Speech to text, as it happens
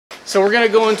So we're gonna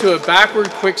go into a backward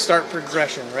quick start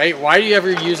progression, right? Why do you ever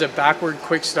use a backward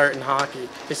quick start in hockey?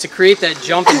 It's to create that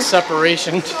jump and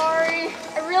separation. Sorry,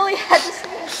 I really had to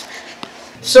say it.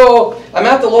 So I'm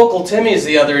at the local Timmy's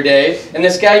the other day, and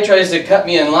this guy tries to cut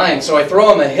me in line, so I throw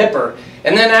him a hipper.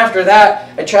 And then after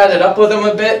that, I chatted up with him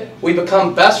a bit, we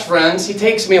become best friends, he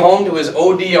takes me home to his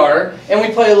ODR, and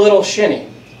we play a little shinny.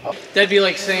 That'd be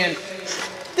like saying,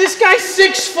 this guy's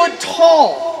 6 foot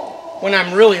tall, when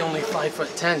I'm really only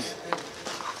 5'10".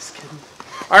 Just kidding.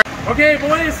 All right. Okay,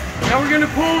 boys, now we're gonna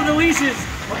pull the leashes.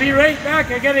 I'll be right back.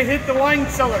 I gotta hit the wine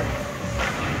cellar.